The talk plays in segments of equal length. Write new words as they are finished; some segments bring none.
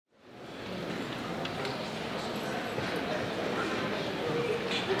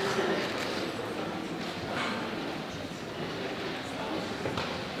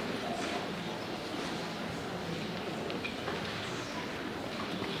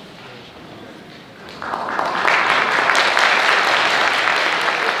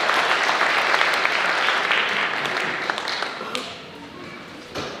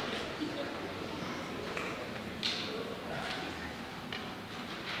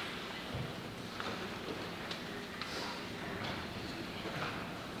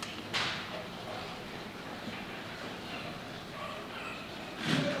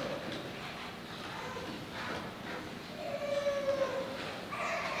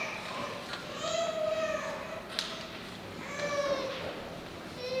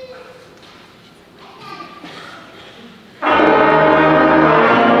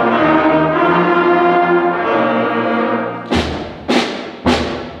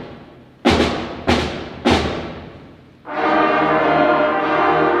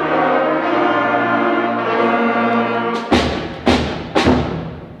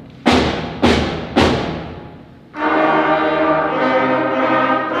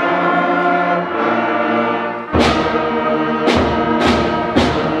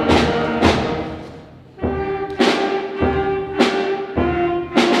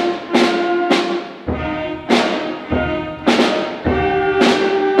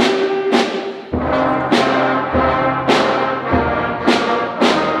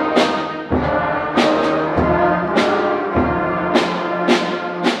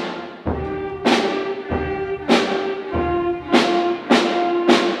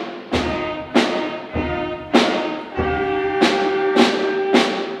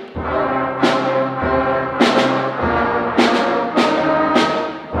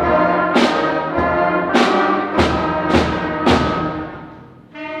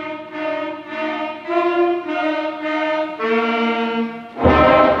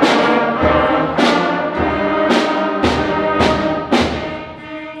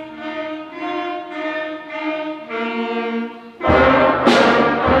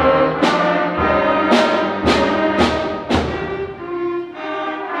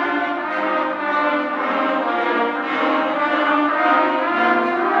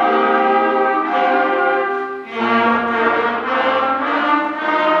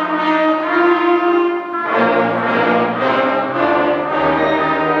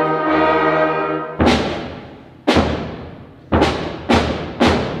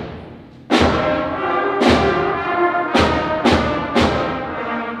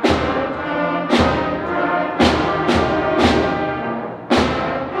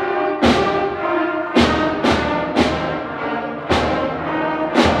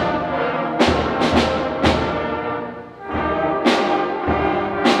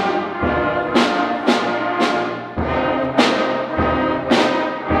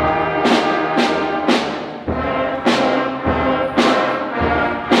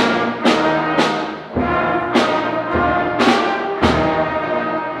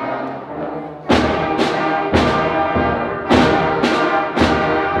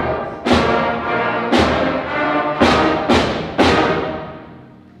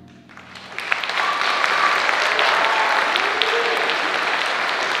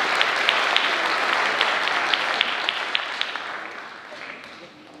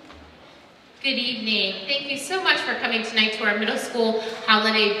Good evening. Thank you so much for coming tonight to our middle school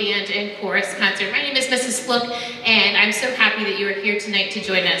holiday band and chorus concert. My name is Mrs. Flook, and I'm so happy that you are here tonight to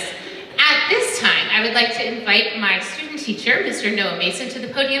join us. At this time, I would like to invite my student teacher, Mr. Noah Mason, to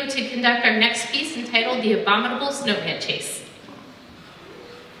the podium to conduct our next piece entitled The Abominable Snowman Chase.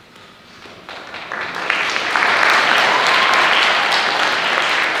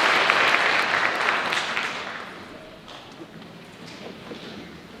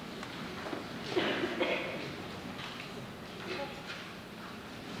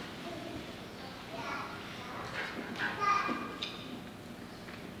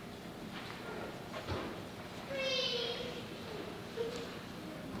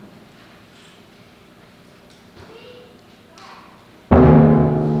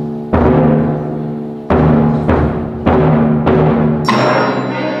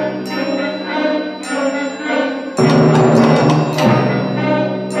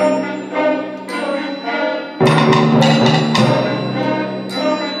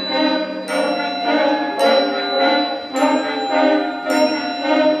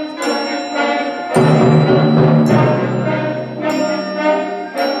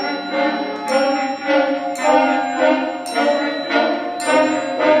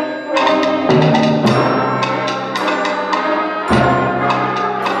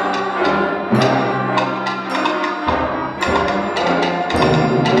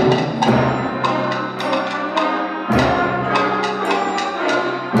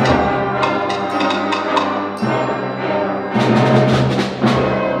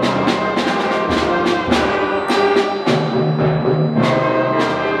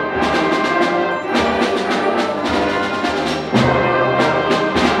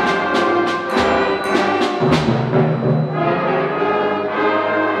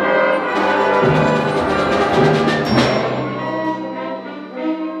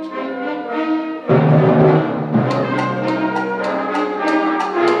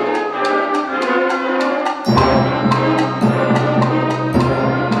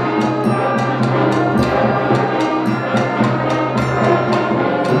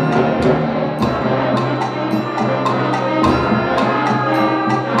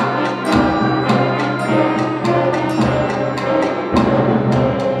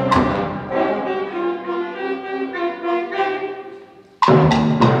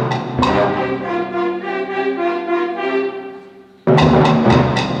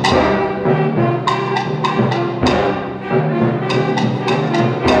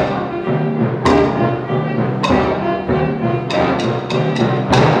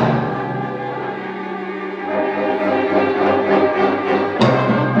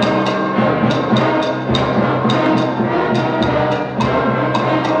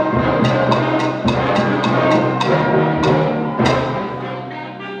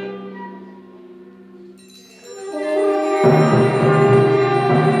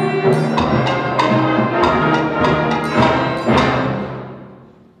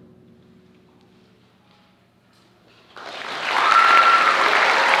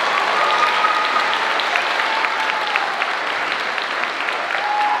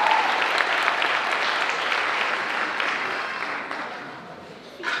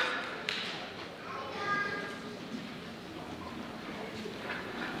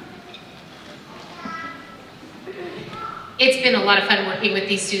 It's been a lot of fun working with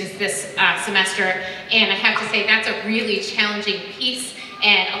these students this semester, and I have to say that's a really challenging piece,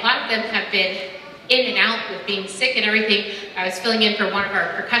 and a lot of them have been in and out with being sick and everything. I was filling in for one of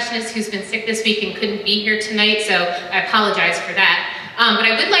our percussionists who's been sick this week and couldn't be here tonight, so I apologize for that. But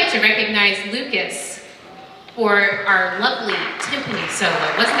I would like to recognize Lucas for our lovely timpani solo.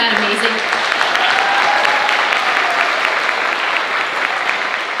 Wasn't that amazing?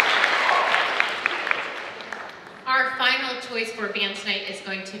 Choice for a band tonight is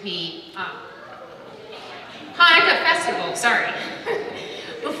going to be Hanukkah Festival, sorry.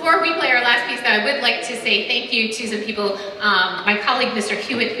 Before we play our last piece, though, I would like to say thank you to some people. My colleague, Mr.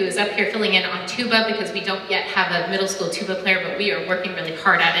 Hewitt, who is up here filling in on tuba because we don't yet have a middle school tuba player, but we are working really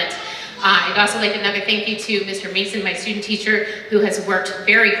hard at it. I'd also like another thank you to Mr. Mason, my student teacher, who has worked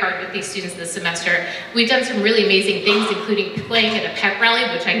very hard with these students this semester. We've done some really amazing things, including playing at a pep rally,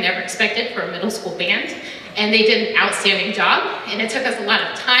 which I never expected for a middle school band. And they did an outstanding job, and it took us a lot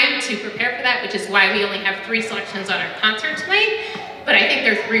of time to prepare for that, which is why we only have 3 selections on our concert tonight, but I think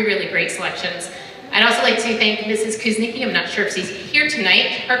they're 3 really great selections. I'd also like to thank Mrs. Kuznicki. I'm not sure if she's here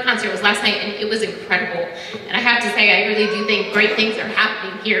tonight. Her concert was last night, and it was incredible. And I have to say, I really do think great things are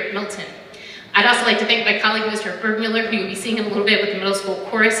happening here at Milton. I'd also like to thank my colleague, Mr. Bergmueller, who you'll be seeing in a little bit with the middle school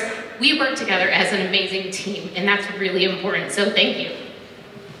chorus. We work together as an amazing team, and that's really important, so thank you.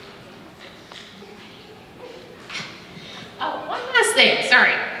 last thing,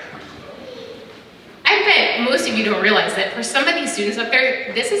 sorry. I bet most of you don't realize that for some of these students up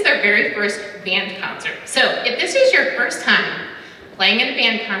there, this is their very first band concert. So if this is your first time playing in a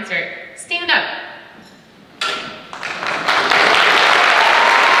band concert, stand up.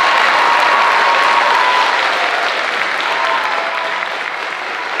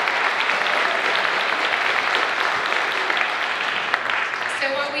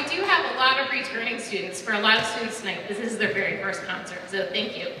 Returning students. For a lot of students tonight, this is their very first concert, so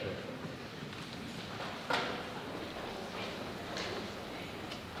thank you.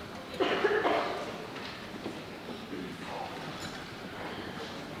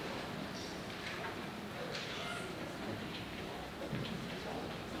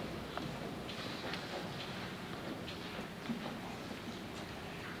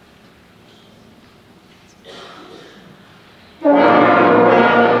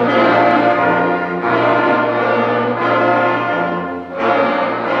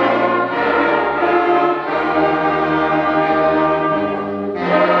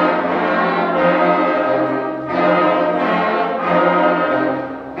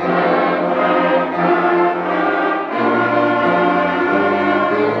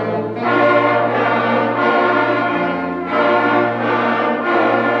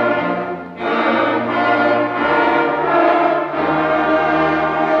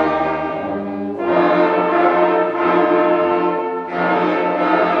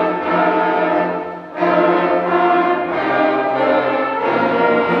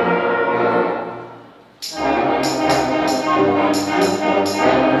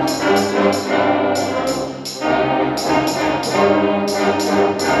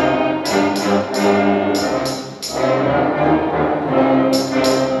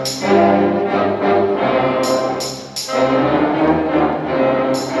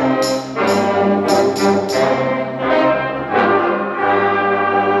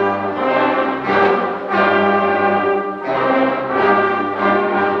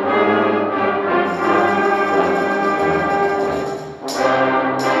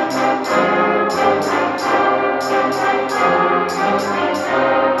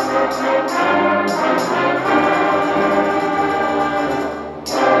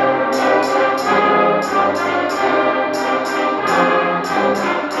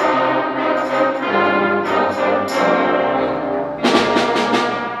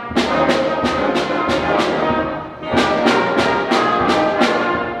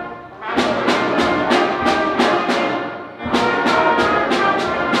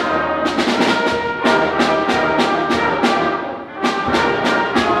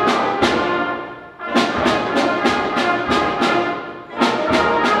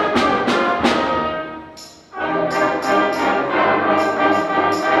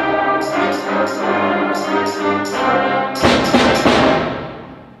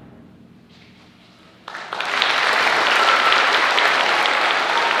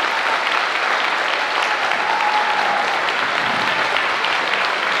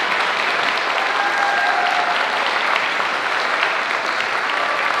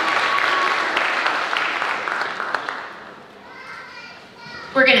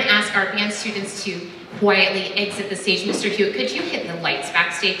 We're going to ask our band students to quietly exit the stage. Mr. Hewitt, could you hit the lights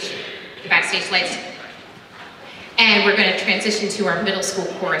backstage, the backstage lights? And we're going to transition to our middle school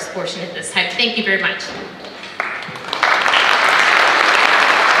chorus portion at this time. Thank you very much.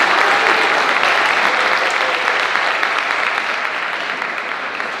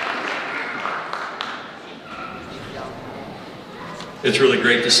 It's really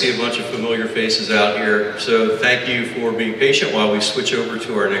great to see a bunch of familiar faces out here. So thank you for being patient while we switch over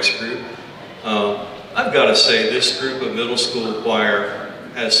to our next group. I've got to say, this group of middle school choir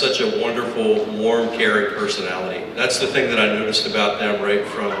has such a wonderful, warm, caring personality. That's the thing that I noticed about them right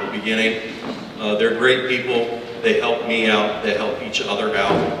from the beginning. They're great people. They help me out. They help each other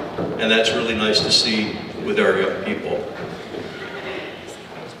out. And that's really nice to see with our young people.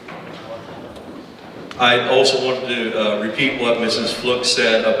 I also wanted to repeat what Mrs. Flook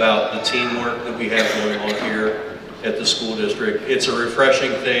said about the teamwork that we have going on here at the school district. It's a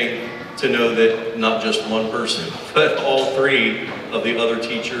refreshing thing to know that not just one person, but all three of the other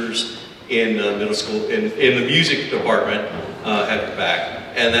teachers in middle school, in the music department, have your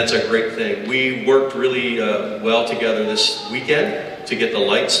back. And that's a great thing. We worked really well together this weekend to get the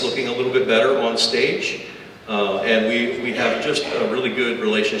lights looking a little bit better on stage. And we have just a really good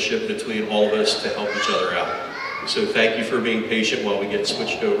relationship between all of us to help each other out. So thank you for being patient while we get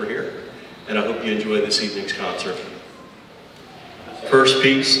switched over here. And I hope you enjoy this evening's concert. First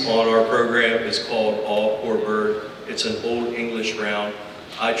piece on our program is called All Poor Bird. It's an old English round.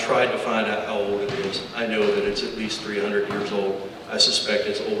 I tried to find out how old it is. I know that it's at least 300 years old. I suspect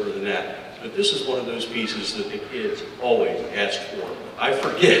it's older than that. But this is one of those pieces that the kids always ask for. I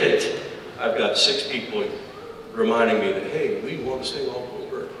forget it. I've got 6 people reminding me that, hey, we want to sing All Poor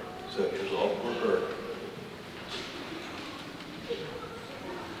Bird. So here's All Poor Bird.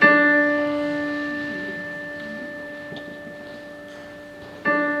 Thank you.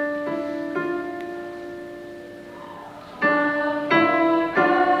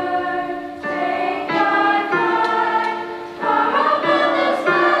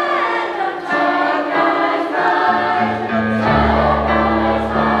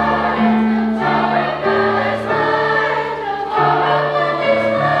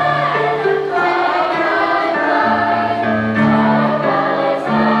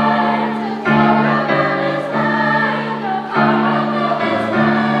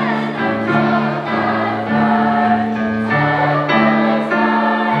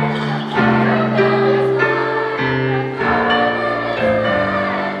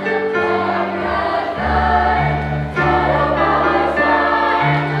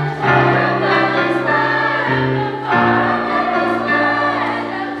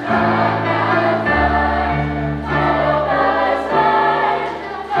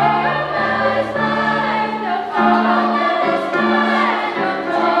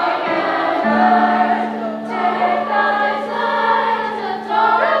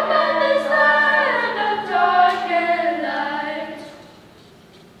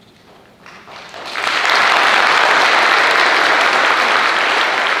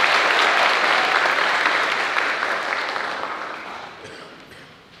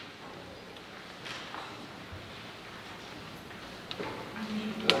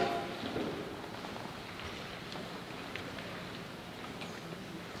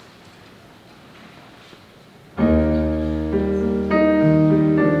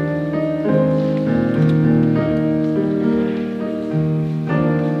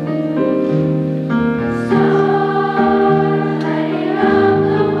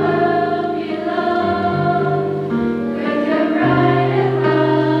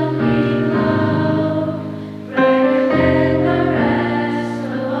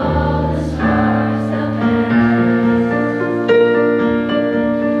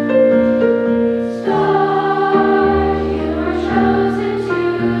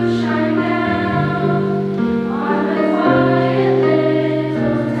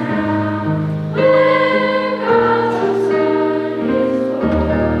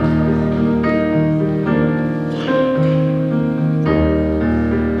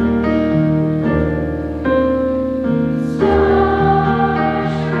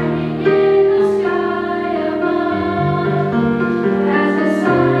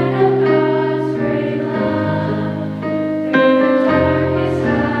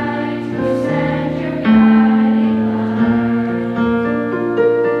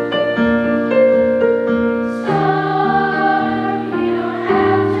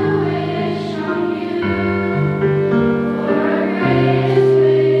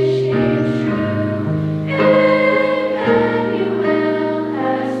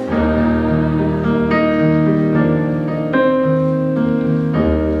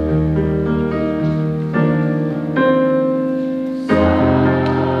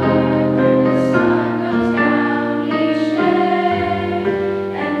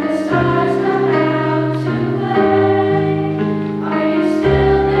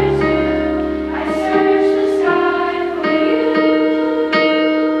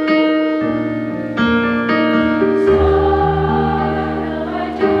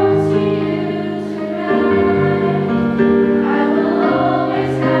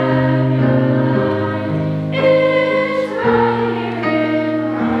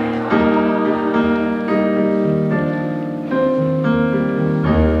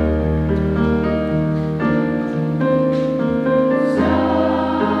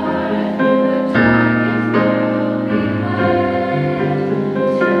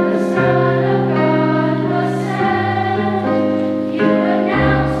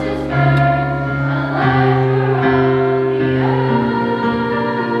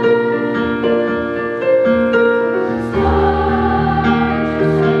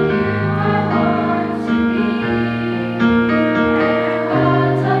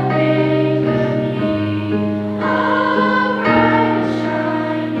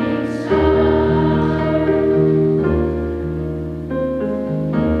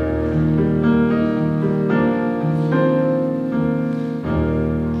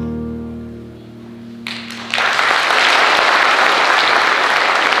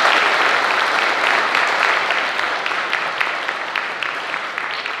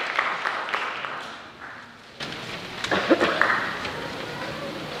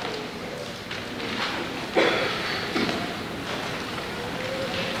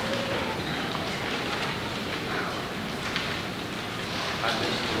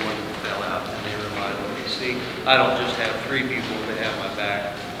 see, I don't just have 3 people that have my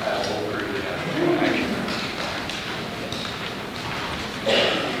back, I have all 3 that have my action.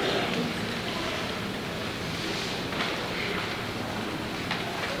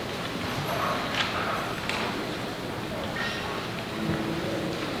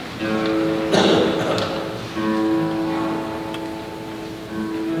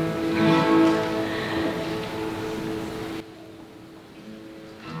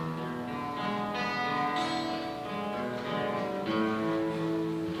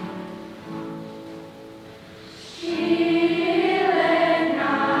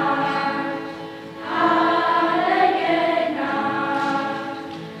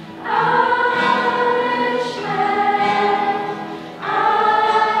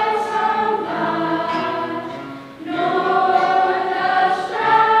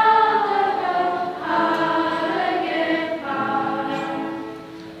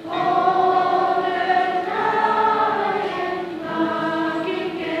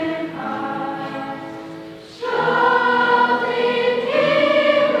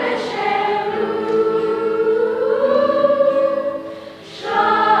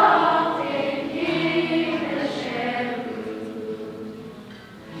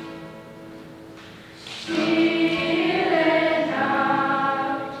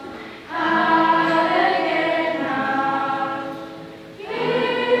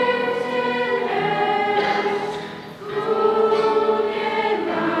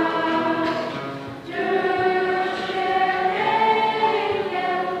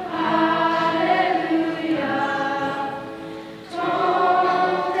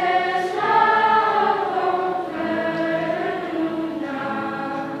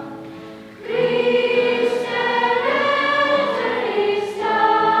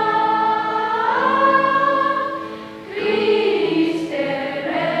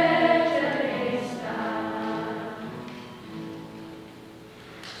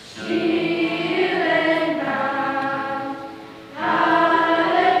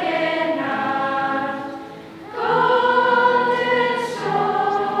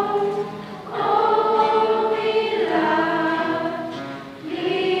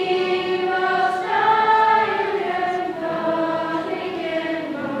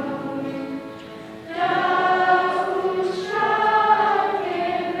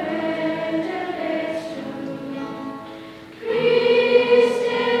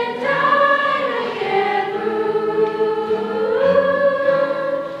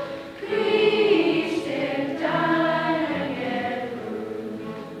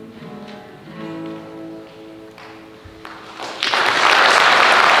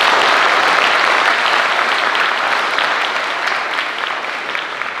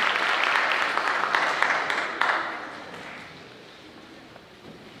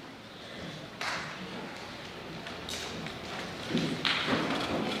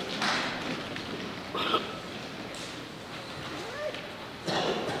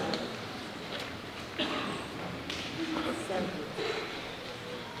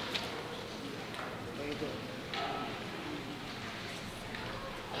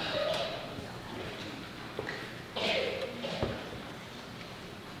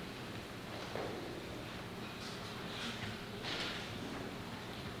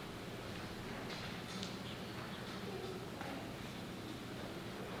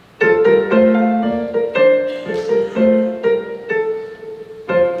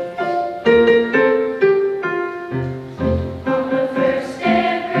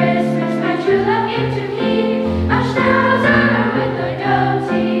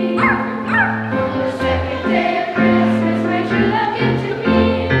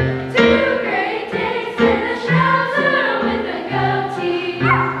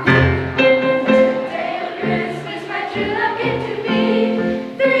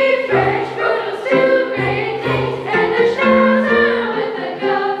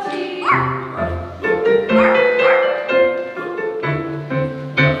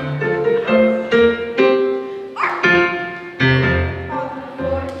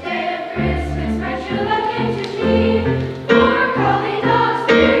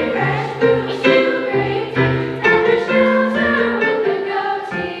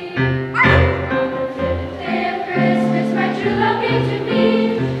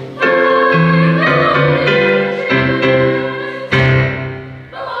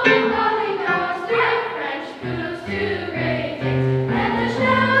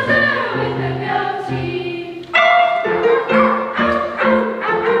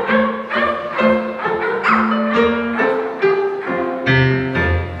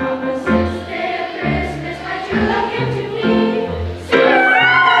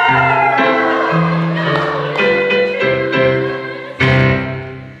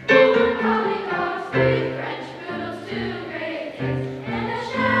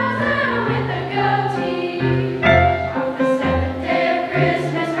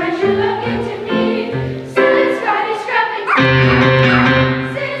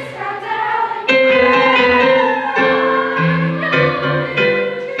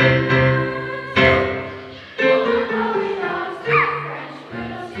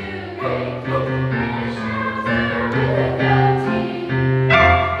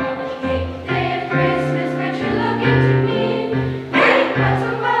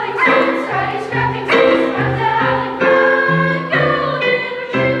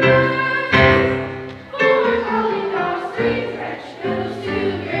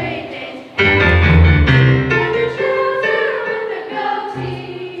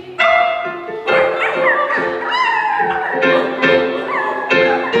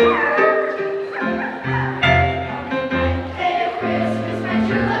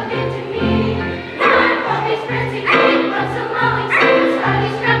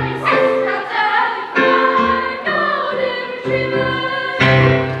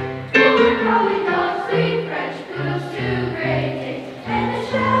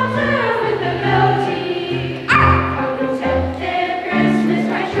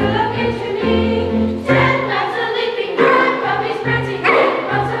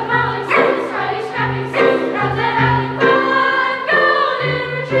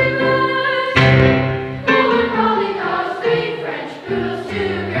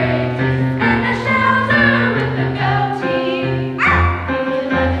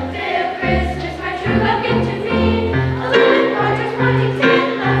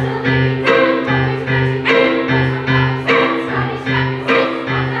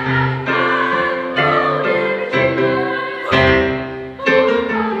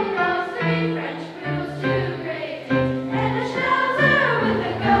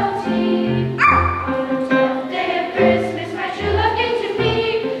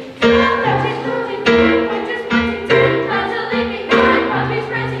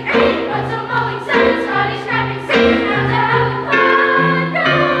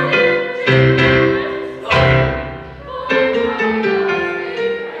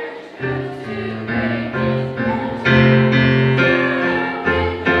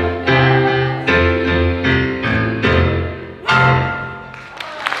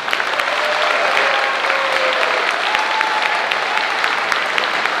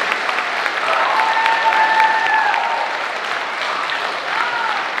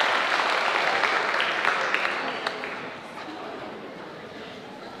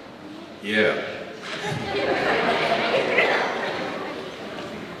 Yeah.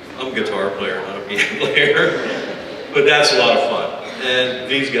 I'm a guitar player, not a piano player. But that's a lot of fun. And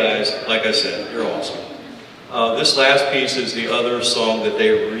these guys, like I said, they're awesome. This last piece is the other song that they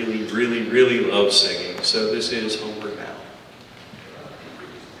really, really, really love singing. So this is Homeward Bound.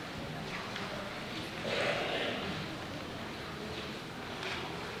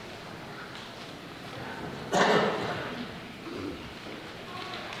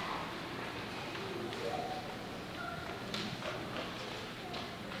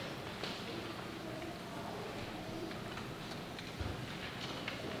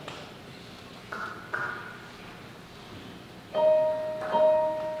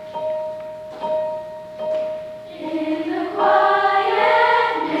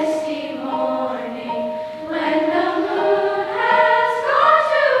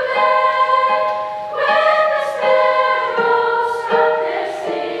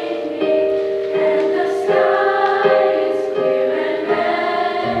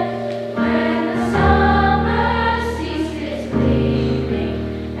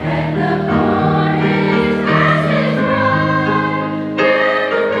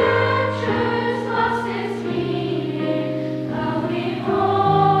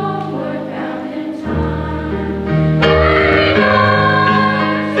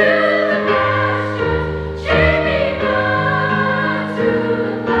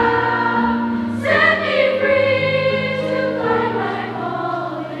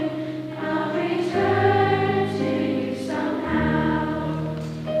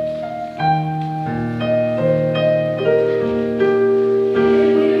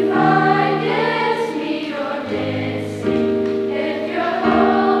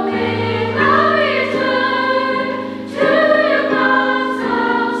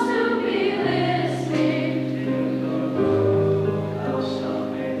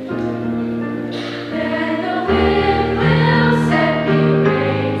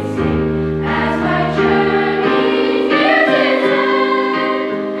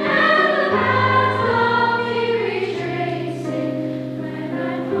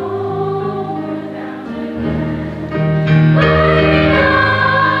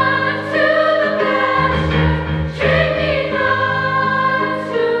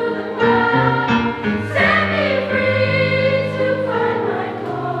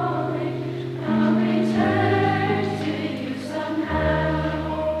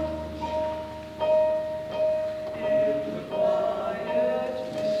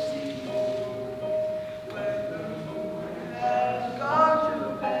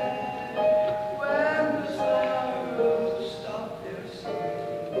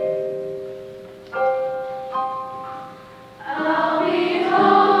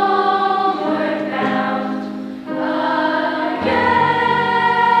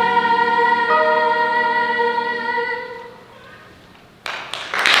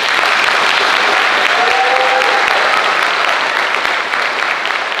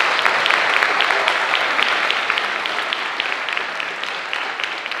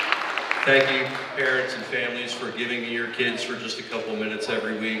 Thank you, parents and families, for giving me your kids for just a couple minutes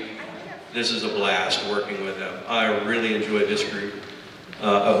every week. This is a blast working with them. I really enjoy this group.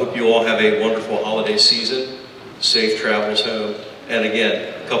 I hope you all have a wonderful holiday season, safe travels home, and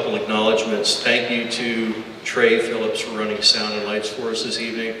again, a couple acknowledgments. Thank you to Trey Phillips for running sound and lights for us this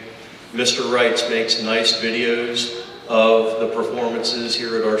evening. Mr. Wrights makes nice videos of the performances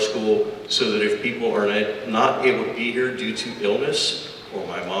here at our school so that if people are not able to be here due to illness, or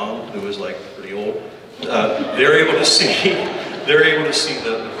my mom, who is like pretty old, they're able to see they're able to see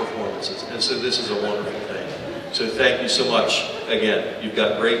the performances. And so this is a wonderful thing. So thank you so much. Again, you've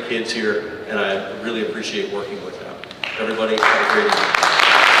got great kids here, and I really appreciate working with them. Everybody, have a great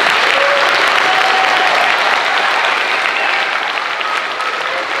evening.